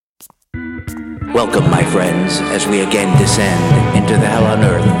Welcome, my friends, as we again descend into the hell on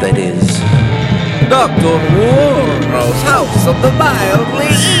earth that is Dr. Warno's House of the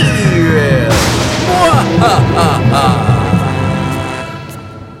Mildly Evil.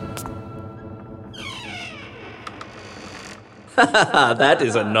 That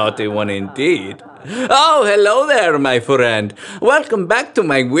is a naughty one indeed. Oh, hello there, my friend. Welcome back to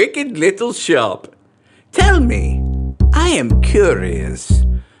my wicked little shop. Tell me, I am curious.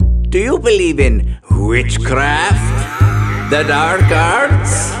 Do you believe in witchcraft? The dark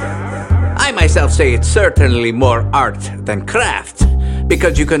arts? I myself say it's certainly more art than craft,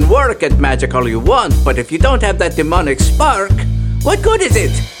 because you can work at magic all you want, but if you don't have that demonic spark, what good is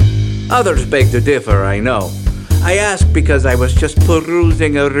it? Others beg to differ, I know. I ask because I was just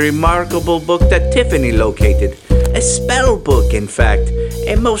perusing a remarkable book that Tiffany located. A spell book, in fact.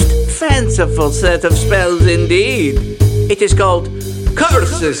 A most fanciful set of spells indeed. It is called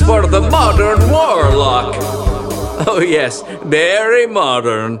Curses for the Modern Warlock. Oh yes, very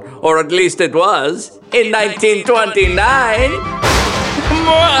modern. Or at least it was. In 1929.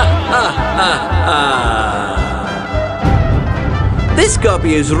 This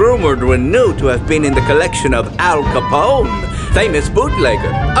copy is rumored when new to have been in the collection of Al Capone, famous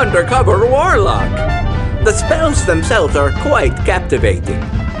bootlegger, undercover warlock. The spells themselves are quite captivating.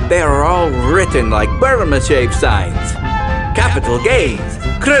 They are all written like Burma shave signs. Capital gains,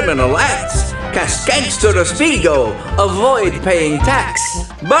 criminal acts, cast gangsterous Vigo, avoid paying tax,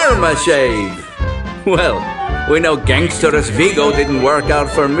 Burma shave. Well, we know gangsterous Vigo didn't work out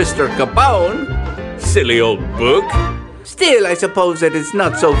for Mr. Capone. Silly old book. Still, I suppose it is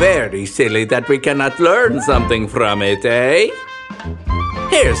not so very silly that we cannot learn something from it, eh?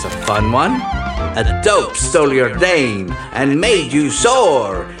 Here's a fun one. A dope stole your dame and made you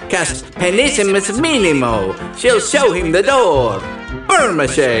sore. Cast Penissimus Minimo. She'll show him the door. Burma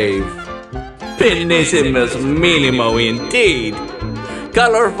shave. Penissimus Minimo indeed.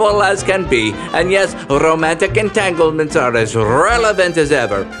 Colorful as can be, and yes, romantic entanglements are as relevant as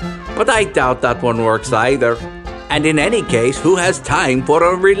ever. But I doubt that one works either. And in any case, who has time for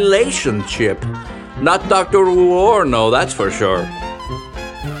a relationship? Not Dr. Warno, that's for sure.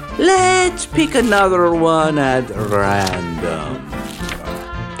 Let's pick another one at random.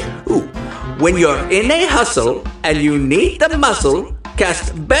 Ooh, when you're in a hustle and you need the muscle,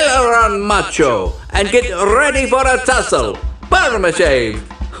 cast Bellaron Macho and get ready for a tussle. Burma shave.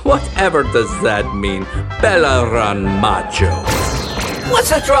 Whatever does that mean? Bellaron Macho. What's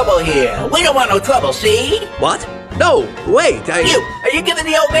the trouble here? We don't want no trouble, see? What? No, wait, Are you giving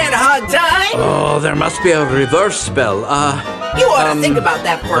the old man a hard time? Oh, there must be a reverse spell. You ought to think about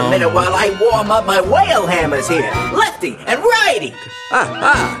that for a minute while I warm up my whale hammers here. Lefty and righty.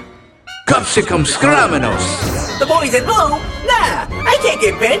 Capsicum scraminos. The boys in blue? Nah, I can't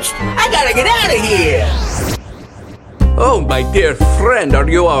get pinched. I gotta get out of here. Oh, my dear friend, are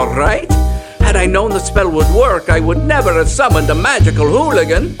you all right? Had I known the spell would work, I would never have summoned a magical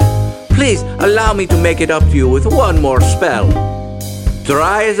hooligan. Please, allow me to make it up to you with one more spell.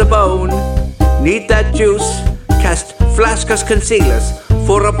 Dry as a bone, need that juice, cast Flascus Concealus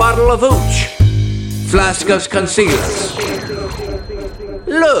for a bottle of hooch. Flascus Concealus.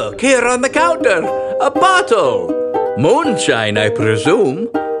 Look, here on the counter, a bottle. Moonshine, I presume,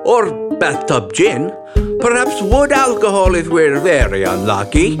 or bathtub gin. Perhaps wood alcohol if we're very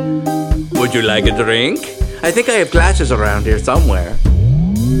unlucky. Would you like a drink? I think I have glasses around here somewhere.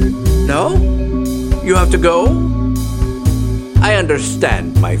 No? You have to go? I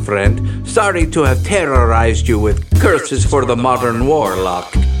understand, my friend. Sorry to have terrorized you with curses for the modern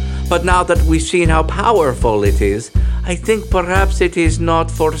warlock. But now that we've seen how powerful it is, I think perhaps it is not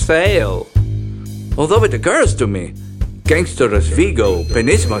for sale. Although it occurs to me, Gangsterous Vigo,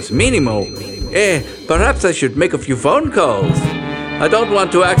 Penissimus Minimo, perhaps I should make a few phone calls. I don't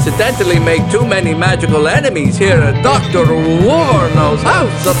want to accidentally make too many magical enemies here at Dr. Warno's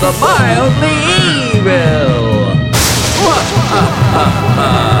House of the Mildly Evil.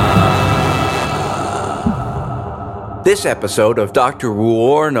 This episode of Dr.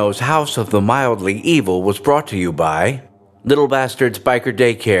 Warno's House of the Mildly Evil was brought to you by Little Bastards Biker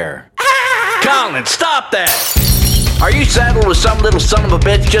Daycare. Colin, stop that! Are you saddled with some little son of a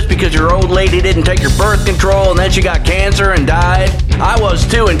bitch just because your old lady didn't take your birth control and then she got cancer and died? I was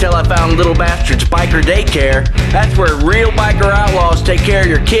too until I found Little Bastards Biker Daycare. That's where real biker outlaws take care of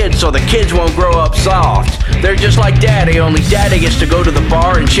your kids so the kids won't grow up soft. They're just like Daddy, only Daddy gets to go to the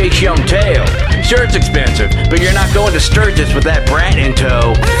bar and chase young tail. Sure, it's expensive, but you're not going to Sturgis with that brat in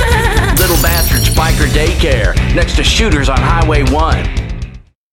tow. Little Bastards Biker Daycare, next to Shooters on Highway 1.